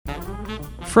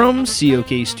From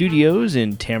COK Studios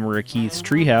in Tamara Keith's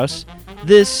treehouse,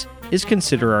 this is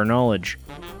Consider Our Knowledge.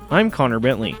 I'm Connor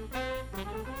Bentley.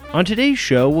 On today's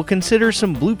show, we'll consider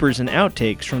some bloopers and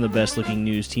outtakes from the best-looking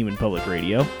news team in public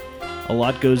radio. A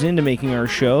lot goes into making our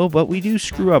show, but we do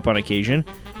screw up on occasion,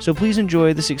 so please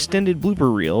enjoy this extended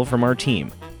blooper reel from our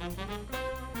team.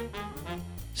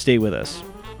 Stay with us.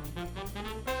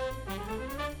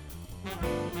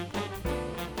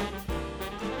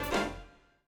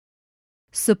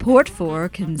 Support for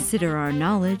Consider Our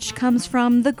Knowledge comes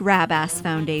from the Grab-Ass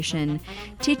Foundation,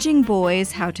 teaching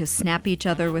boys how to snap each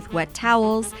other with wet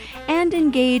towels and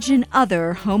engage in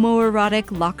other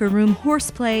homoerotic locker room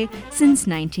horseplay since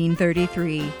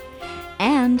 1933.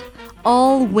 And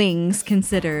All Wings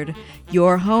Considered,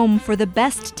 your home for the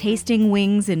best tasting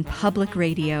wings in public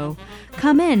radio.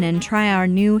 Come in and try our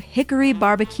new Hickory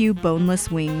Barbecue boneless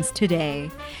wings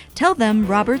today. Tell them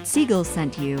Robert Siegel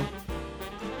sent you.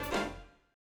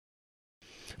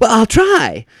 Well, I'll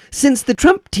try. Since the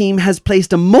Trump team has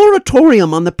placed a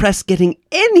moratorium on the press getting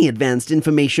any advanced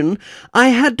information, I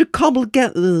had to cobble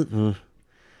together...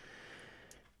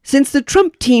 Since the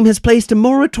Trump team has placed a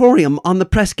moratorium on the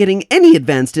press getting any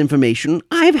advanced information,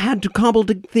 I've had to cobble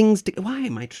things together. Why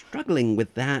am I struggling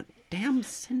with that damn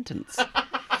sentence?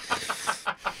 It's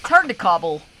hard to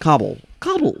cobble. Cobble.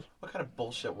 What kind of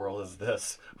bullshit world is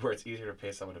this where it's easier to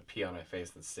pay someone to pee on my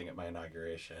face than sing at my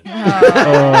inauguration?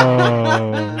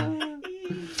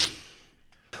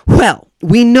 Well,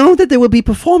 we know that there will be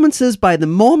performances by the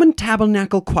Mormon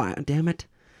Tabernacle Choir. Damn it.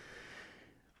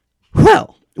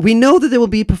 We know that there will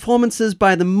be performances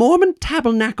by the Mormon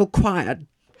Tabernacle Choir.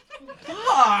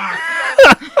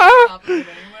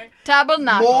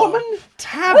 Tabernacle. Mormon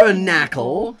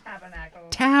Tabernacle.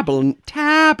 Tabernacle.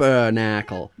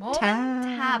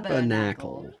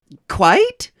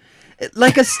 Quite?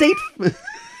 Like a state...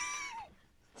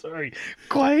 Sorry.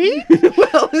 Quite?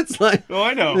 Well, it's like... Oh,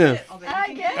 I know. Yeah. I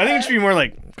think it should be more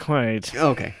like, quite.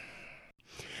 Okay.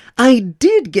 I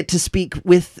did get to speak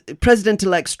with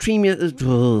President-elect's Tremia...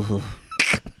 That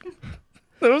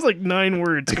was like 9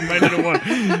 words combined into one.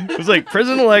 It was like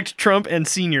President-elect Trump and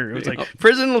Senior. It was like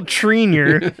President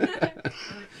Trenior.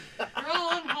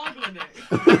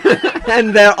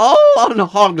 And they're all on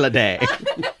holiday.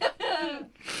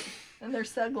 And they're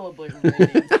celebrating.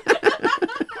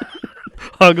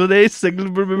 Holiday,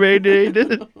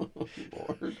 celebrated.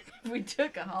 We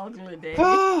took a holiday.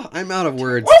 Oh, I'm out of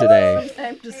words today.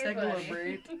 Time to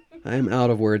celebrate. I'm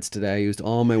out of words today. I used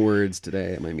all my words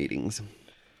today at my meetings.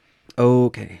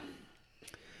 Okay.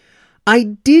 I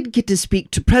did get to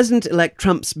speak to President-elect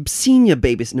Trump's senior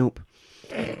babies. Nope.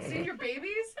 Senior babies?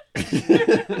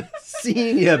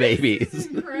 Senior babies.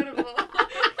 Incredible.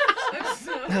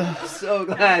 I'm so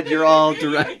glad you're all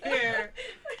direct.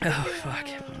 Oh, fuck.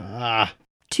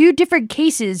 2 different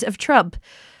cases of Trump.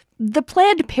 The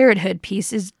Planned Parenthood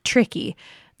piece is tricky.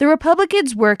 The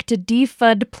Republicans' work to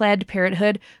defund Planned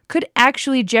Parenthood could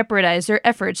actually jeopardize their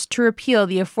efforts to repeal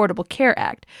the Affordable Care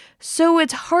Act, so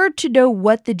it's hard to know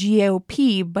what the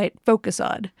GOP might focus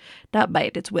on. Not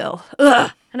might, it's will.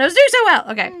 Ugh. And I was doing so well.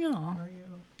 Okay.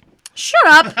 Shut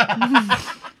up.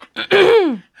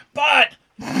 But!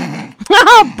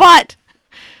 Oh, but!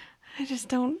 I just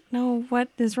don't know what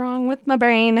is wrong with my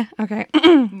brain. Okay.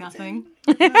 Nothing.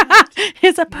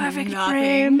 It's a perfect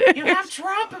brain. You have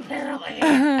Trump, apparently.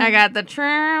 I got the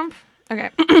Trump. Okay.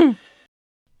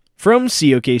 From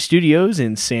COK Studios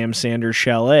in Sam Sanders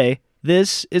Chalet,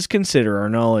 this is Consider Our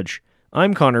Knowledge.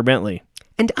 I'm Connor Bentley.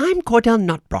 And I'm Cordell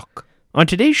Notbrock. On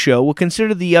today's show, we'll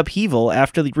consider the upheaval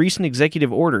after the recent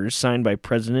executive orders signed by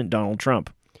President Donald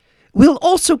Trump. We'll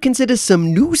also consider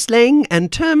some new slang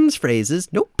and terms, phrases.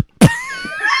 Nope.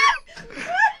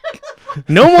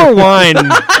 No more wine.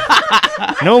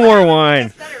 No more wine.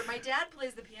 It's better. My dad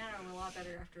plays the piano a lot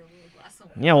better after a little glass of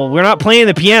wine. Yeah, well, we're not playing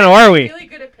the piano, are I'm we? really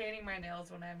good at painting my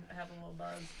nails when I have a little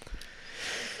buzz.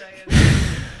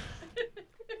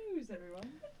 Who's everyone?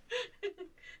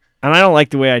 And I don't like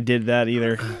the way I did that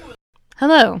either.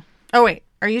 Hello. Oh, wait.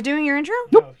 Are you doing your intro?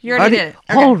 Nope. You already did it.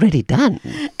 Okay. Already done.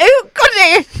 Oh,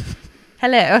 goody.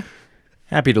 Hello.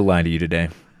 Happy to lie to you today.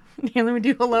 Here, let me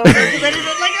do hello. Because I did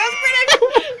it like I was pretty.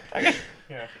 Okay.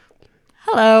 Yeah.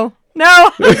 Hello.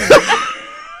 No.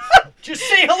 Just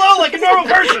say hello like a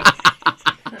normal person.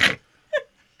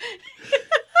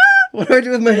 What do I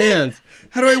do with my hands?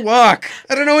 How do I walk?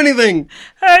 I don't know anything.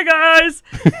 Hey, guys.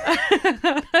 Fuck,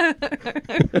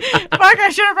 I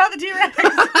should have brought the T-Rex.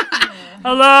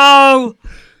 Hello.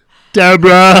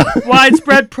 Deborah.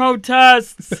 Widespread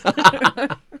protests.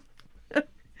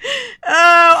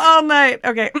 Oh, all night.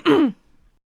 Okay.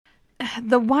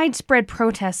 The widespread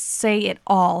protests say it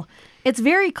all. It's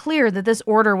very clear that this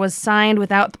order was signed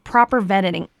without the proper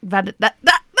vetting.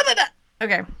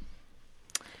 Okay.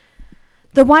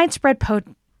 The widespread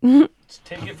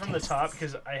Take it from the top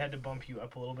because I had to bump you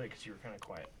up a little bit because you were kind of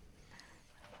quiet.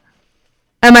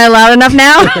 Am I loud enough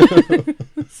now?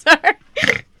 Sorry.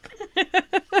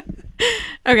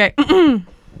 Okay.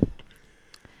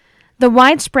 The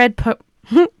widespread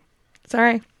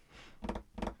Sorry.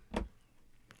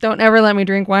 Don't ever let me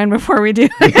drink wine before we do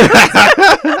this.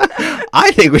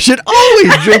 I think we should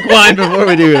always drink wine before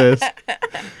we do this.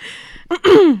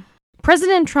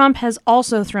 President Trump has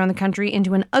also thrown the country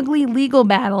into an ugly legal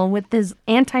battle with his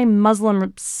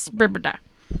anti-Muslim...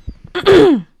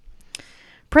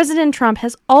 President Trump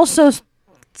has also...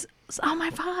 Oh, my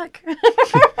fuck.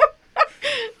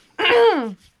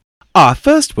 Our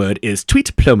first word is tweet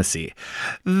diplomacy.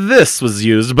 This was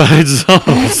used by...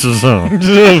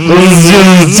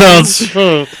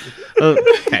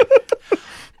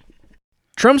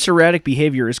 Trump's erratic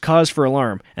behavior is cause for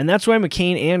alarm, and that's why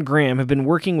McCain and Graham have been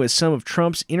working with some of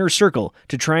Trump's inner circle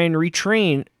to try and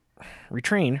retrain.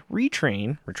 Refrain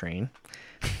for Trump.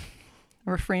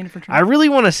 I really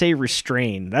want to say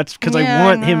restrain. That's because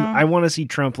Yeah, I want to see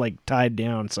Trump like tied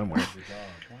down somewhere.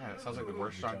 Sounds like the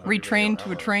worst song. Retrain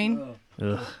to a train.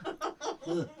 Ugh.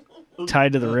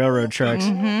 Tied to the railroad tracks.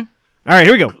 All right,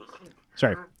 here we go.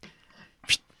 Sorry.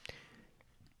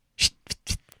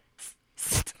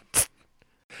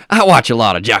 I watch a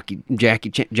lot of Jackie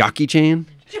Chan.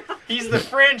 He's the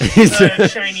French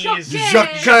Chinese.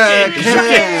 Jackie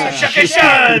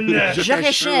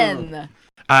Chan.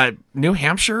 New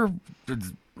Hampshire,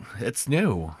 it's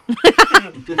new.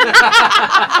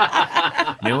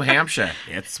 New Hampshire,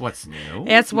 it's what's new.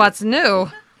 It's what's new.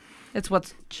 It's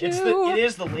what's It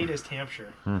is the latest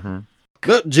Hampshire.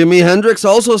 Look, Jimi Hendrix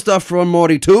also stuffed from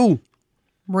Morty too.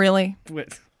 Really?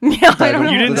 Wait, Yeah, I don't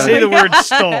you know. didn't say the word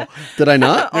stall. Did I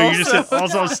not? No, you just said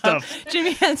also stuffed.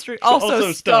 Jimi Hendrix also,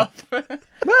 Also stuffed.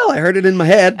 Well, I heard it in my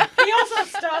head. He also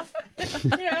stuffed.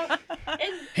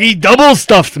 He double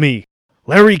stuffed me.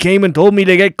 Larry came and told me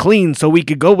to get clean so we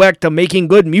could go back to making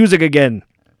good music again.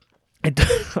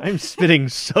 I'm spitting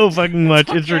so fucking much.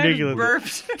 It's ridiculous.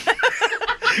 Burped.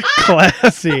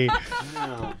 Classy.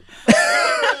 I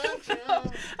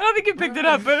don't think you picked it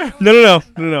up, but No.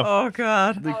 oh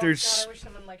god. Like there's. I wish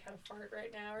someone like had a fart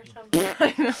right now or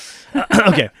something.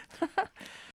 Okay.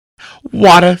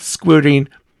 Water squirting.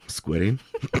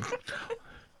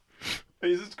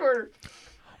 He's a squirter.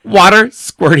 Water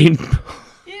squirting.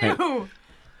 Ew.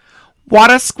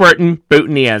 Water squirting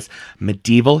boutonnieres.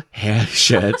 Medieval hair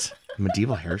shirts.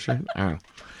 Medieval hair shirt? Oh. All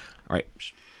right.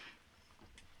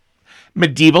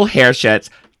 Medieval hair shirts.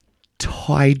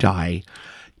 Tie-dye.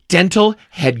 Dental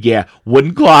headgear.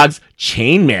 Wooden clogs.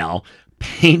 Chainmail.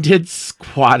 Painted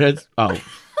squatters. Oh.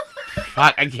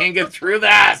 Fuck, I can't get through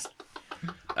this.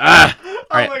 All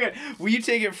right. my god. Will you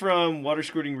take it from water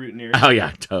squirting root near? Oh,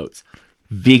 yeah, totes.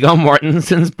 Viggo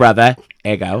Mortensen's brother,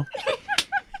 Ego.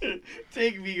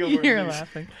 Take Vigo. You're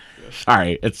laughing.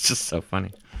 Sorry, it's just so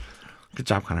funny. Good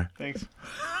job, Connor. Thanks.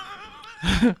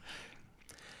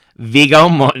 Viggo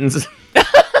Mortensen.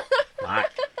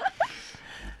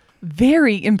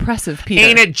 Very impressive, Peter.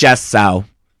 Ain't it just so?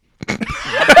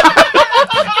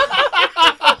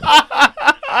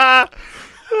 Oh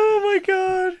my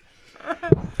god.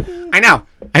 I know.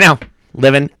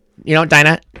 Living,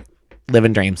 Dinah,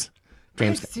 living dreams.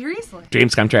 Seriously?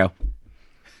 Dreams come true.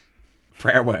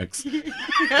 Prayer works.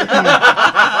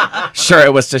 Sure,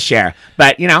 it was to share.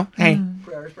 But, hey.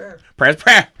 Prayer's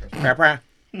prayer. Prayer.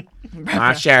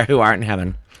 Not share who art in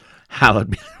heaven.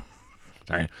 Hallowed be.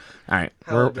 Sorry. All right.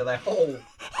 Hallowed be thy whole.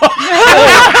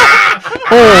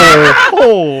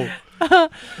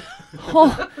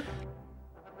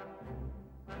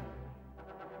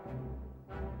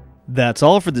 That's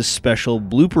all for this special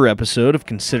blooper episode of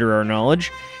Consider Our Knowledge.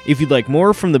 If you'd like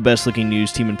more from the best-looking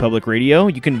news team in public radio,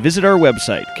 you can visit our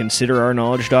website,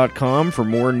 considerourknowledge.com, for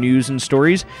more news and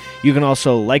stories. You can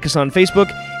also like us on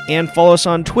Facebook and follow us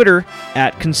on Twitter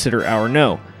at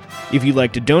ConsiderOurKnow. If you'd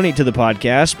like to donate to the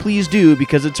podcast, please do,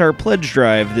 because it's our pledge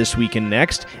drive this week and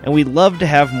next, and we'd love to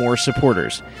have more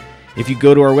supporters. If you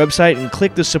go to our website and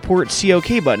click the Support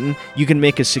COK button, you can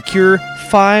make a secure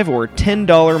 $5 or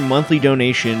 $10 monthly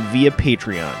donation via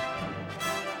Patreon.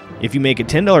 If you make a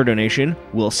 $10 donation,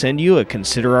 we'll send you a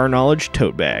Consider Our Knowledge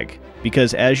tote bag.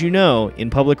 Because as you know, in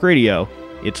public radio,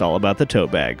 it's all about the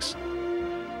tote bags.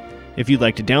 If you'd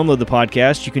like to download the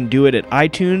podcast, you can do it at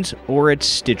iTunes or at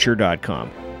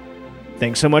Stitcher.com.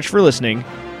 Thanks so much for listening.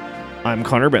 I'm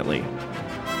Connor Bentley.